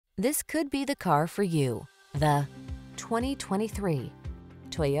This could be the car for you. The 2023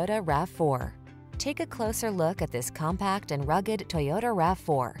 Toyota RAV4. Take a closer look at this compact and rugged Toyota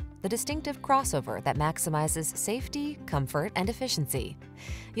RAV4, the distinctive crossover that maximizes safety, comfort, and efficiency.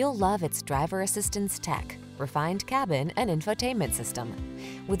 You'll love its driver assistance tech, refined cabin, and infotainment system.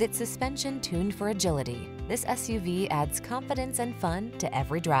 With its suspension tuned for agility, this SUV adds confidence and fun to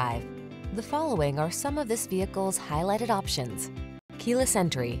every drive. The following are some of this vehicle's highlighted options: keyless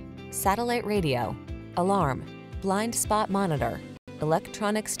entry, satellite radio, alarm, blind spot monitor,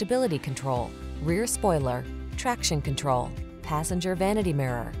 electronic stability control, rear spoiler, traction control, passenger vanity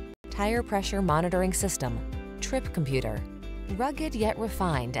mirror, tire pressure monitoring system, trip computer. Rugged yet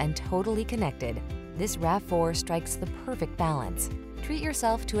refined and totally connected, this RAV4 strikes the perfect balance. Treat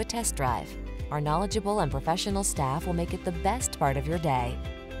yourself to a test drive. Our knowledgeable and professional staff will make it the best part of your day.